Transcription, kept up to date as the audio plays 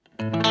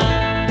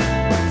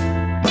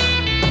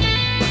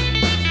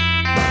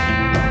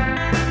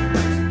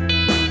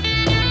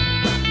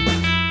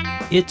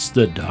It's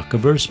the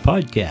Docaverse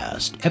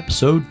Podcast,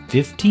 Episode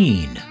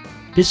 15,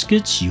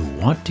 Biscuits You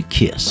Want to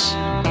Kiss.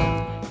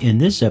 In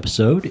this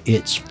episode,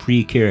 it's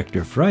Free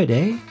Character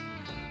Friday,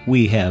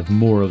 we have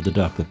more of the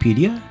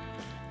Doclopedia,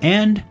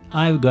 and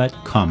I've got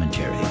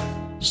commentary.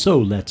 So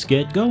let's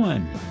get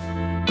going.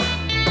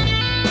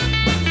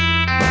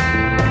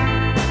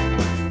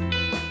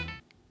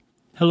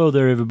 Hello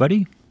there,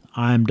 everybody.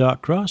 I'm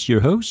Doc Cross,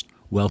 your host.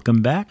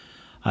 Welcome back.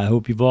 I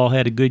hope you've all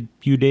had a good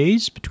few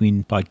days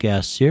between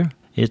podcasts here.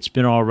 It's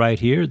been all right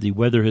here. The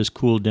weather has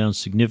cooled down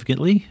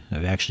significantly.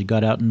 I've actually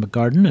got out in my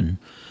garden and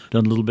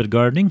done a little bit of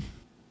gardening.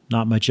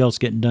 Not much else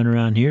getting done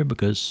around here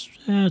because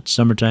it's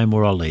summertime.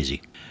 We're all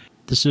lazy.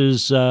 This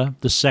is the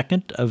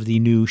second of the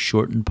new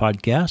shortened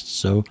podcasts,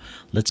 so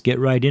let's get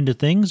right into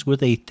things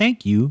with a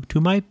thank you to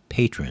my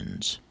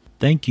patrons.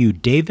 Thank you,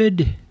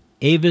 David,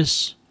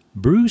 Avis,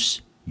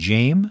 Bruce,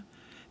 James,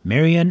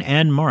 Marion,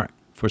 and Mark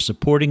for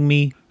supporting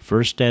me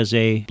first as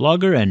a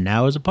blogger and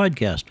now as a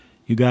podcast.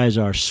 You guys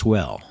are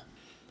swell.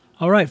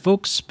 All right,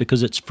 folks,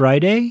 because it's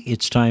Friday,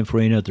 it's time for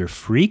another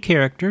free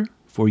character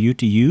for you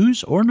to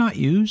use or not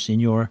use in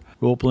your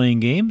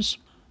role-playing games.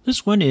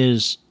 This one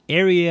is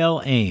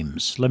Arielle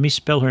Ames. Let me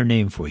spell her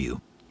name for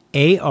you.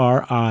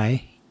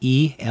 Arielleames.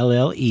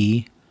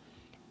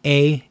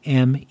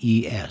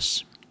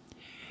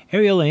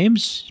 Arielle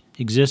Ames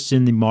exists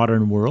in the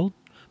modern world,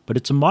 but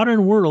it's a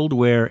modern world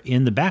where,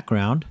 in the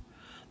background,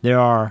 there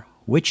are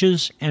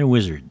witches and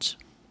wizards.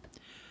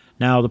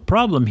 Now, the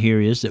problem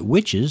here is that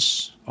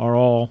witches are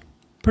all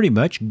pretty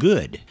much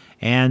good,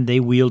 and they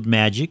wield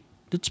magic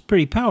that's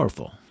pretty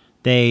powerful.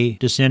 They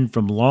descend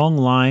from long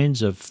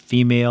lines of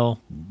female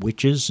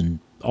witches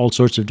in all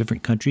sorts of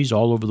different countries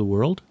all over the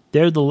world.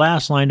 They're the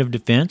last line of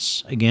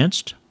defense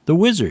against the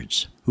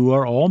wizards, who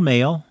are all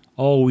male,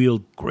 all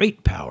wield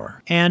great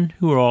power, and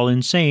who are all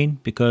insane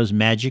because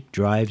magic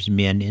drives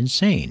men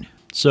insane.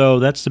 So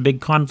that's the big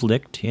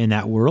conflict in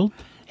that world,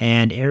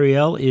 and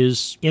Arielle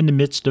is in the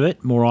midst of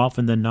it more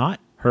often than not.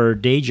 Her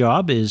day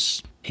job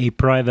is a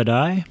private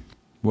eye,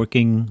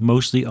 working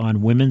mostly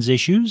on women's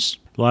issues,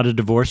 a lot of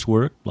divorce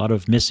work, a lot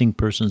of missing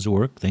persons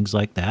work, things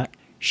like that.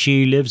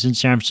 She lives in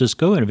San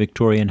Francisco in a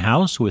Victorian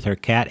house with her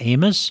cat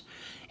Amos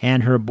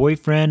and her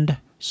boyfriend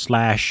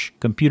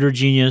 / computer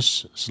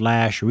genius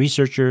 /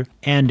 researcher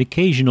and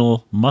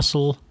occasional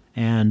muscle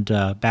and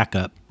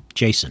backup,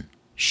 Jason.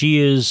 She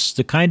is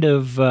the kind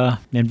of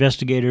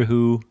investigator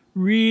who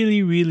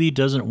really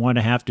doesn't want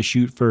to have to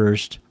shoot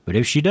first, but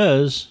if she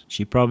does,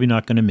 she's probably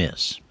not going to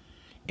miss.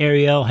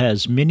 Arielle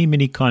has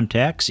many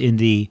contacts in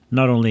the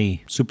not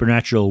only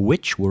supernatural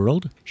witch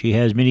world, she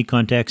has many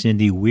contacts in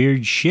the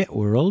weird shit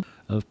world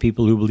of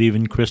people who believe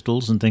in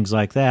crystals and things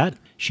like that.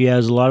 She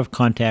has a lot of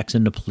contacts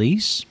in the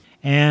police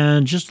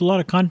and just a lot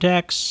of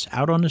contacts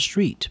out on the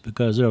street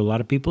because there are a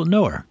lot of people that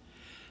know her.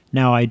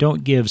 Now, I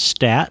don't give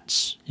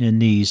stats in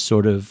these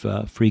sort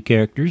of free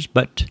characters,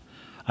 but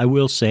I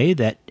will say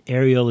that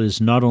Arielle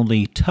is not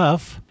only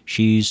tough,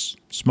 she's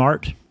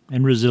smart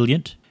and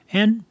resilient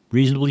and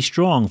reasonably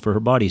strong for her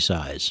body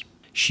size.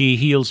 She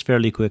heals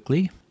fairly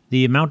quickly.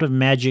 The amount of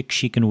magic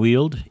she can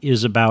wield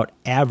is about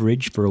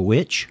average for a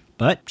witch,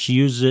 but she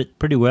uses it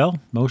pretty well,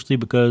 mostly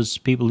because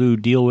people who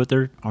deal with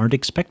her aren't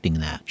expecting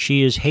that.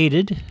 She is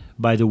hated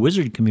by the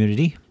wizard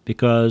community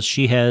because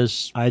she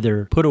has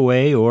either put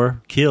away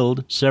or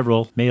killed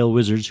several male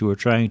wizards who are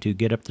trying to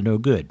get up to no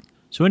good.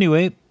 So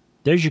anyway,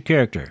 there's your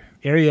character,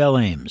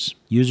 Arielle Ames.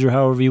 Use her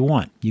however you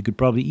want. You could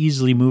probably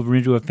easily move her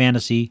into a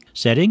fantasy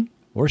setting,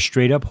 or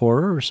straight-up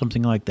horror, or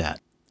something like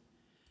that.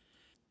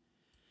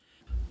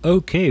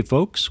 Okay,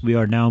 folks, we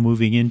are now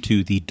moving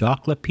into the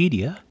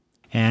Doclopedia,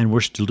 and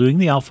we're still doing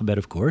the alphabet,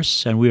 of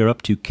course, and we are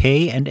up to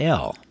K and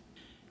L.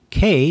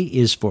 K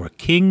is for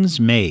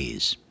King's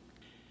Maze.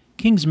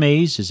 King's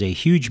Maze is a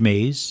huge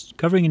maze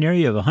covering an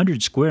area of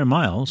 100 square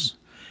miles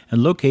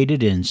and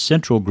located in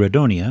central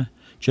Gradonia,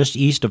 just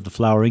east of the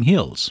Flowering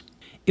Hills.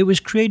 It was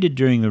created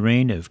during the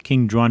reign of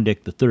King Drondic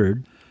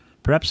III,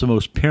 perhaps the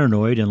most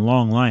paranoid and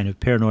long line of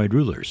paranoid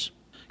rulers.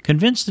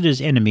 Convinced that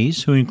his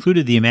enemies, who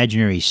included the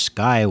imaginary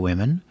Sky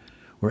Women,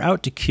 were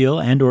out to kill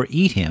and or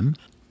eat him,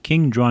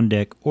 King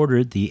Drondic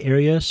ordered the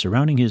area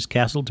surrounding his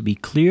castle to be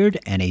cleared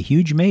and a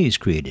huge maze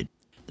created.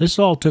 This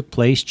all took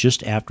place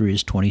just after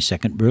his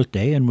 22nd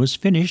birthday and was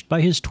finished by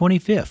his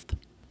 25th.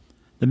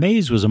 The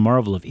maze was a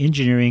marvel of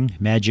engineering,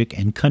 magic,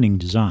 and cunning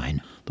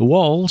design. The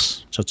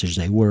walls, such as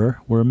they were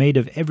made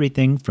of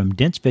everything from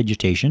dense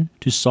vegetation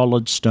to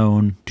solid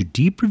stone to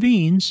deep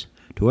ravines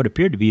to what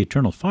appeared to be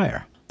eternal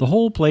fire. The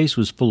whole place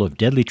was full of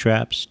deadly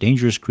traps,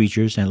 dangerous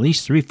creatures, and at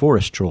least 3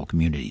 forest troll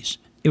communities.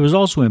 It was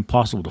also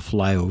impossible to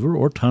fly over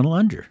or tunnel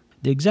under.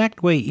 The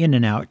exact way in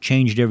and out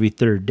changed every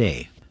 3rd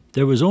day.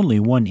 There was only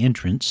one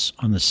entrance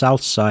on the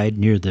south side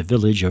near the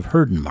village of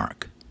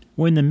Herdenmark.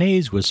 When the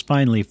maze was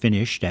finally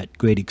finished at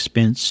great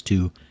expense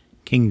to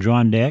King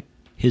Drondic,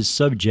 his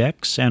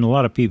subjects, and a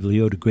lot of people he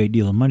owed a great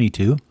deal of money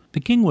to, the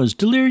king was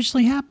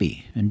deliriously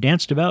happy and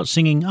danced about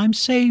singing, I'm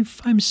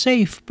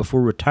safe,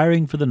 before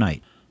retiring for the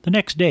night. The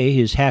next day,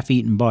 his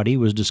half-eaten body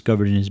was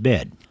discovered in his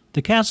bed.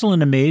 The castle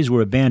and the maze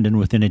were abandoned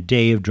within a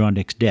day of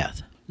Drondik's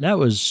death. That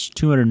was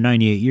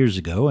 298 years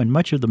ago, and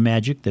much of the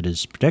magic that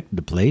has protected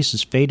the place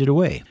has faded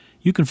away.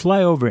 You can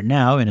fly over it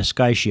now in a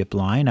skyship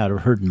line out of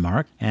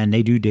Herdenmark, and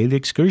they do daily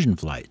excursion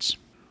flights.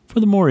 For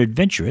the more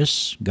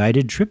adventurous,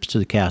 guided trips to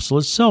the castle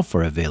itself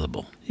are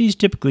available. These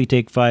typically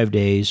take 5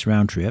 days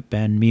round trip,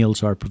 and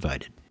meals are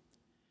provided.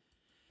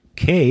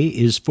 K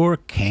is for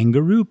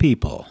kangaroo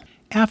people.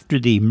 After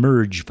the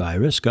merge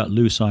virus got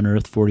loose on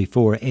Earth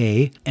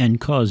 44A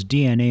and caused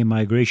DNA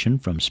migration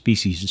from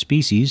species to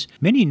species,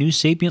 many new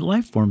sapient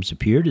life forms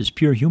appeared as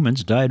pure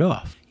humans died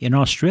off. In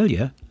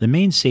Australia, the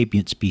main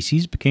sapient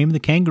species became the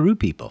kangaroo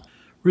people.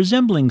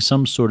 Resembling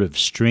some sort of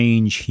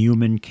strange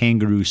human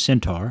kangaroo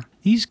centaur,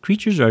 these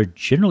creatures are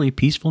generally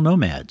peaceful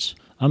nomads.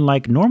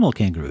 Unlike normal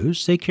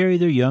kangaroos, they carry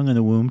their young in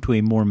the womb to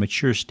a more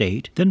mature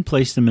state, then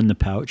place them in the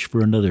pouch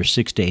for another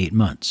 6 to 8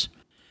 months.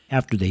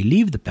 After they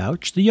leave the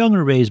pouch, the young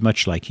are raised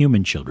much like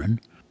human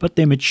children, but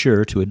they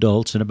mature to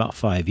adults in about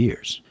 5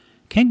 years.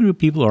 Kangaroo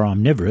people are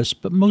omnivorous,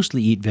 but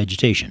mostly eat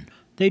vegetation.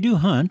 They do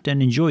hunt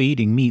and enjoy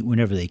eating meat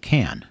whenever they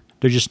can.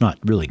 They're just not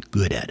really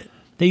good at it.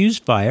 They use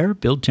fire,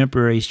 build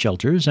temporary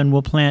shelters, and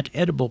will plant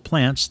edible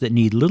plants that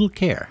need little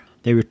care.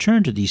 They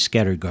return to these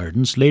scattered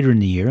gardens later in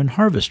the year and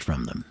harvest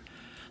from them.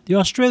 The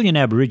Australian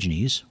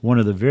Aborigines, one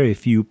of the very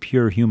few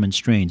pure human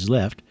strains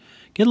left,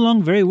 get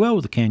along very well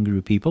with the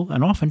kangaroo people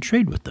and often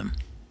trade with them.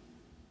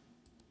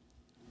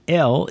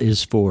 L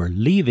is for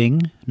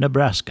Leaving,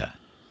 Nebraska.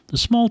 The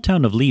small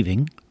town of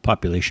Leaving,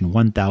 population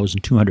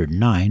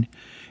 1,209,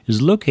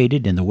 is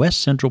located in the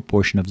west-central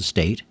portion of the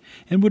state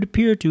and would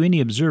appear to any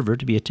observer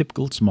to be a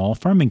typical small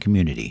farming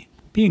community.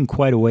 Being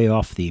quite a way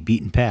off the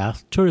beaten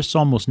path, tourists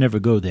almost never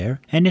go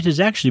there, and it has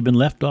actually been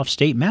left off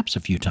state maps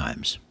a few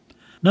times.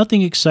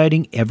 Nothing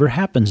exciting ever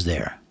happens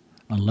there,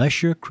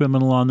 unless you're a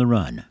criminal on the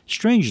run.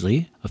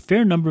 Strangely, a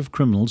fair number of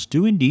criminals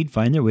do indeed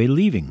find their way to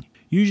Leaving,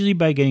 usually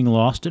by getting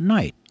lost at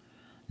night.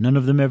 None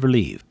of them ever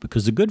leave,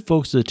 because the good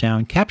folks of the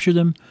town capture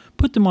them,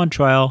 put them on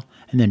trial,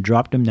 and then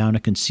drop them down a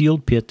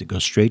concealed pit that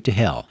goes straight to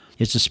hell.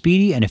 It's a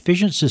speedy and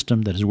efficient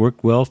system that has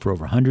worked well for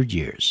over 100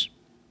 years.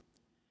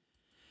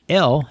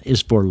 L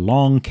is for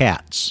long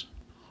cats.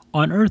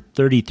 On Earth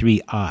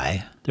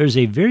 33I, there is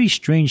a very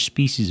strange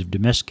species of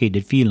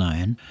domesticated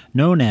feline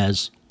known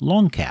as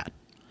longcat,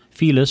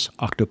 Felis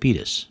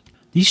octopedis.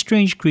 These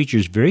strange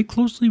creatures very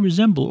closely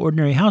resemble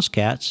ordinary house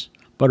cats,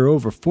 but are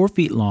over 4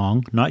 feet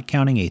long, not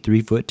counting a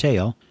 3-foot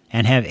tail,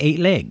 and have 8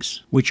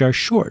 legs, which are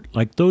short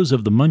like those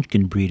of the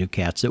Munchkin breed of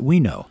cats that we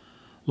know.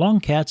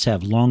 Long cats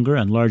have longer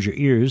and larger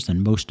ears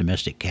than most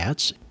domestic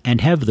cats,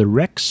 and have the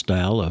Rex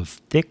style of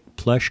thick,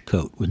 plush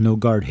coat with no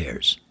guard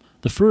hairs.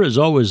 The fur is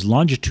always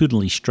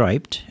longitudinally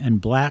striped,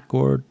 and black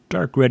or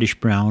dark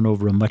reddish-brown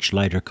over a much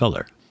lighter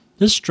color.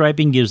 This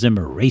striping gives them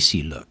a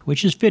racy look,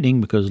 which is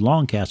fitting because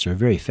long cats are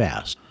very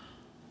fast.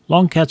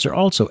 Long cats are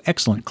also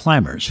excellent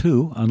climbers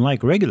who,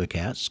 unlike regular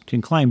cats,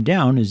 can climb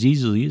down as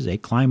easily as they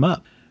climb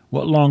up.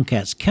 What long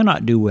cats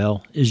cannot do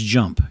well is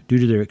jump, due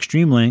to their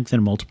extreme length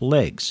and multiple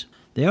legs.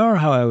 They are,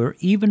 however,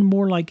 even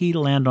more likely to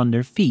land on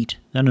their feet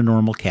than a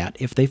normal cat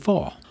if they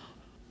fall.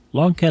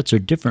 Long cats are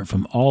different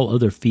from all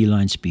other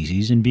feline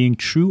species in being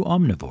true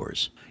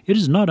omnivores. It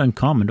is not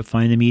uncommon to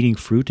find them eating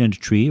fruit in a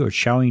tree or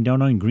chowing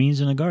down on greens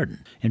in a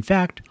garden. In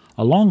fact,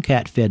 a long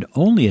cat fed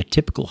only a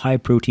typical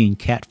high-protein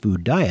cat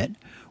food diet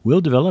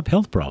will develop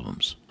health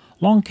problems.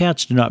 Long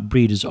cats do not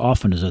breed as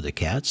often as other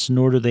cats,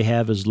 nor do they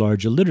have as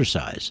large a litter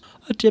size.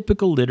 A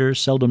typical litter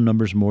seldom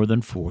numbers more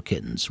than 4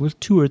 kittens, with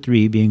 2 or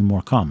 3 being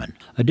more common.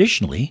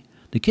 Additionally,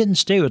 the kittens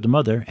stay with the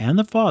mother and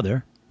the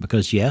father,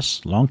 because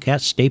yes, long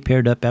cats stay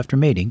paired up after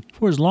mating,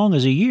 for as long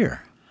as a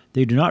year.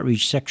 They do not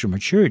reach sexual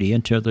maturity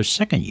until their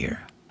 2nd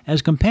year.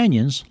 As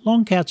companions,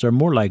 long cats are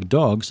more like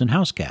dogs than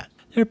house cats.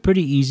 They're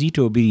pretty easy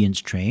to obedience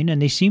train,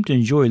 and they seem to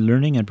enjoy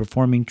learning and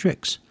performing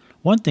tricks.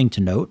 One thing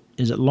to note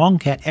is that long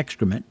cat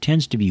excrement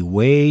tends to be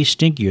way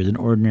stinkier than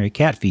ordinary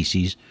cat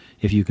feces,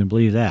 if you can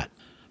believe that.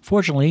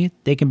 Fortunately,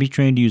 they can be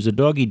trained to use the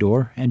doggy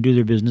door and do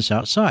their business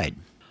outside.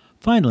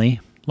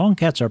 Finally, long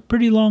cats are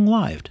pretty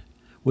long-lived,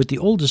 with the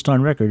oldest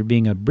on record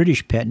being a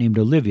British pet named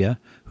Olivia,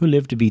 who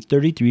lived to be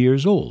 33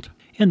 years old.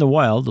 In the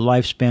wild, the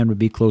lifespan would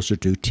be closer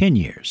to 10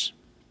 years.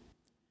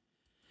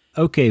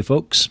 Okay,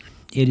 folks,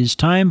 it is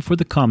time for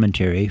the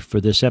commentary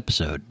for this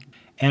episode.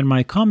 And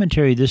my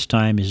commentary this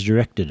time is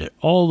directed at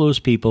all those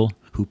people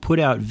who put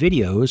out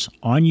videos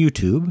on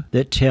YouTube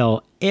that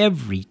tell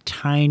every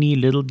tiny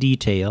little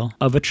detail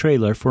of a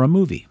trailer for a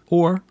movie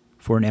or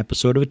for an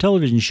episode of a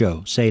television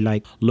show, say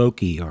like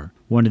Loki or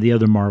one of the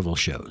other Marvel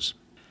shows.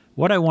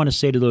 What I want to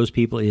say to those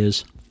people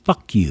is,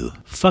 fuck you.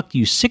 Fuck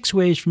you 6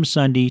 ways from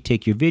Sunday,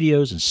 take your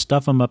videos and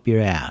stuff them up your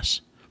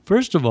ass.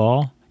 First of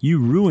all, you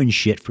ruin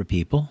shit for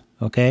people,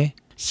 okay?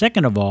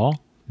 Second of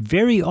all,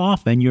 very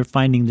often you're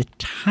finding the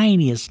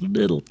tiniest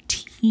little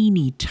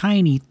teeny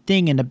tiny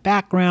thing in the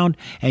background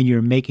and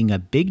you're making a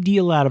big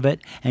deal out of it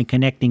and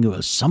connecting it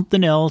with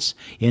something else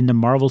in the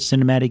Marvel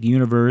Cinematic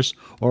Universe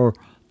or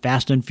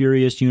Fast and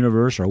Furious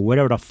universe or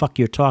whatever the fuck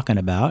you're talking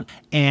about.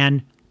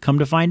 And come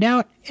to find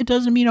out, it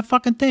doesn't mean a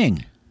fucking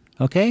thing.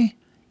 Okay?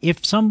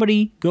 If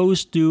somebody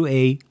goes through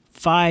a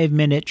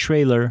 5-minute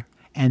trailer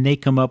and they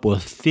come up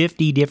with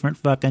 50 different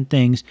fucking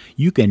things,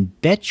 you can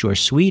bet your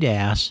sweet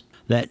ass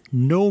that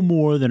no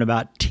more than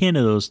about 10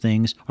 of those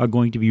things are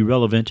going to be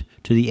relevant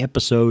to the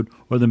episode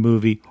or the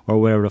movie or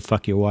whatever the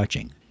fuck you're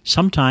watching.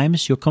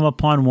 Sometimes you'll come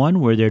upon one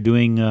where they're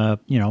doing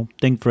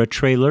thing for a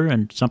trailer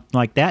and something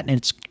like that, and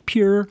it's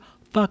pure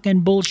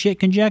fucking bullshit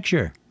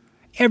conjecture.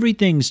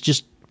 Everything's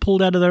just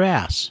pulled out of their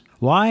ass.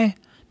 Why?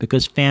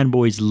 Because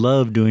fanboys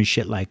love doing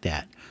shit like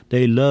that.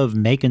 They love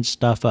making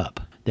stuff up.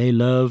 They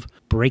love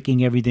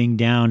breaking everything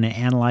down and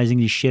analyzing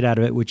the shit out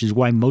of it, which is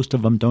why most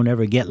of them don't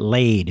ever get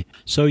laid.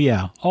 So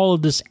yeah, all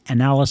of this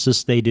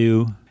analysis they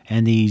do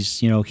and these,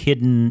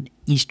 hidden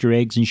Easter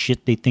eggs and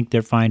shit they think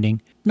they're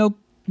finding. Nope,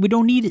 we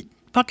don't need it.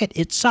 Fuck it,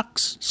 it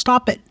sucks.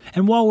 Stop it.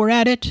 And while we're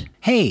at it,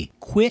 hey,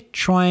 quit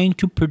trying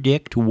to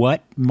predict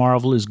what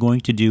Marvel is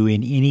going to do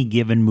in any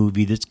given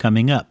movie that's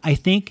coming up. I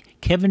think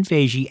Kevin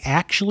Feige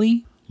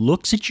actually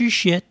looks at your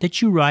shit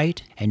that you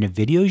write and the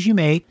videos you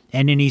make,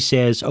 and then he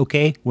says,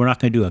 okay, we're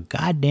not going to do a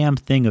goddamn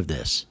thing of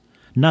this.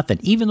 Nothing.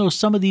 Even though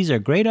some of these are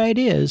great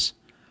ideas,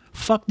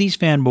 fuck these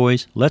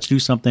fanboys. Let's do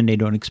something they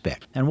don't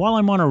expect. And while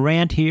I'm on a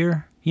rant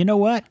here, you know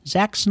what?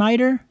 Zack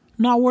Snyder,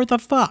 not worth a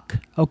fuck,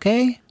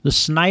 okay? The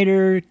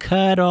Snyder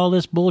cut, all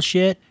this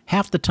bullshit.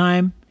 Half the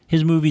time,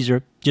 his movies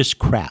are just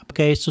crap,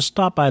 okay? So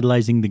stop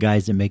idolizing the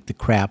guys that make the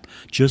crap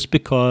just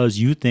because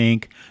you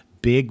think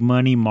big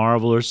money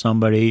Marvel or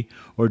somebody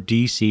or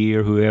DC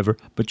or whoever.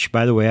 But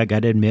by the way, I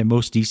got to admit,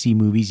 most DC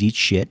movies eat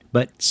shit.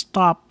 But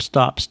stop.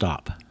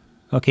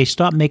 Okay,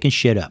 stop making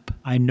shit up.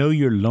 I know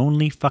you're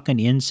lonely fucking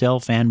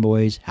incel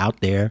fanboys out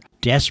there,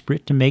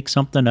 desperate to make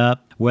something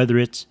up, whether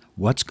it's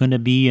what's going to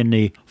be in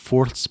the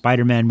 4th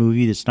Spider-Man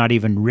movie that's not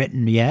even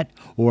written yet,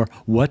 or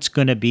what's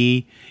going to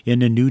be in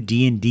the new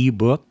D&D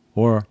book,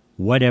 or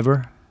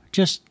whatever.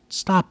 Just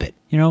stop it.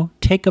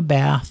 Take a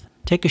bath,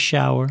 take a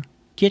shower,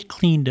 get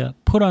cleaned up,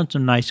 put on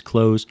some nice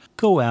clothes,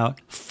 go out,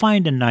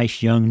 find a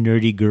nice young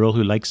nerdy girl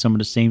who likes some of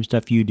the same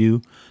stuff you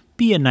do,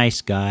 be a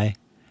nice guy,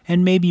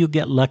 and maybe you'll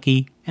get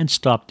lucky and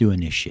stop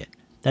doing this shit.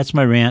 That's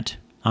my rant.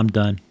 I'm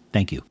done.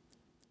 Thank you.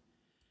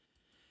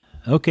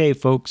 Okay,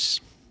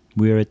 folks,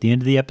 we are at the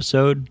end of the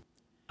episode.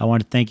 I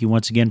want to thank you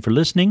once again for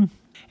listening.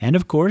 And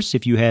of course,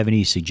 if you have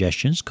any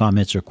suggestions,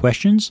 comments, or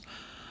questions,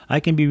 I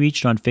can be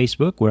reached on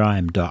Facebook, where I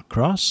am Doc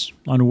Cross,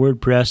 on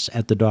WordPress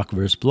at the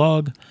Docverse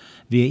blog,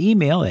 via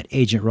email at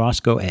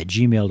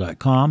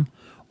agentroscoe@gmail.com,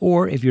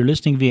 or if you're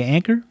listening via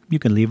Anchor, you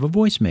can leave a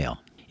voicemail.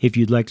 If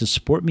you'd like to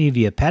support me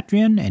via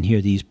Patreon and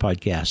hear these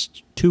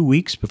podcasts 2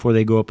 weeks before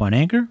they go up on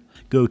Anchor,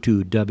 go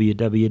to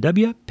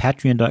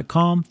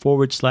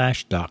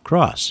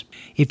www.patreon.com/DocCross.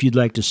 If you'd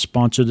like to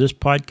sponsor this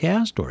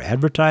podcast or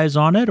advertise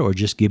on it or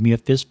just give me a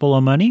fistful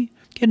of money,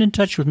 get in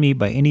touch with me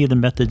by any of the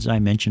methods I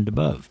mentioned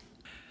above.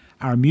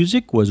 Our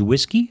music was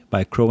Whiskey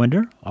by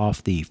Crowender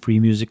off the Free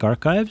Music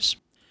Archives.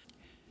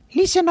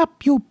 Listen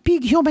up, you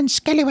big human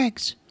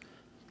scallywags.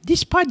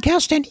 This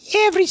podcast and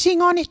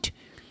everything on it,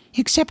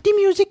 except the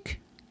music,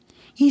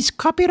 is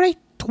copyright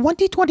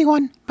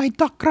 2021 by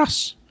Doc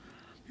Cross.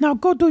 Now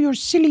go do your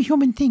silly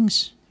human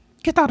things.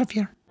 Get out of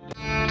here.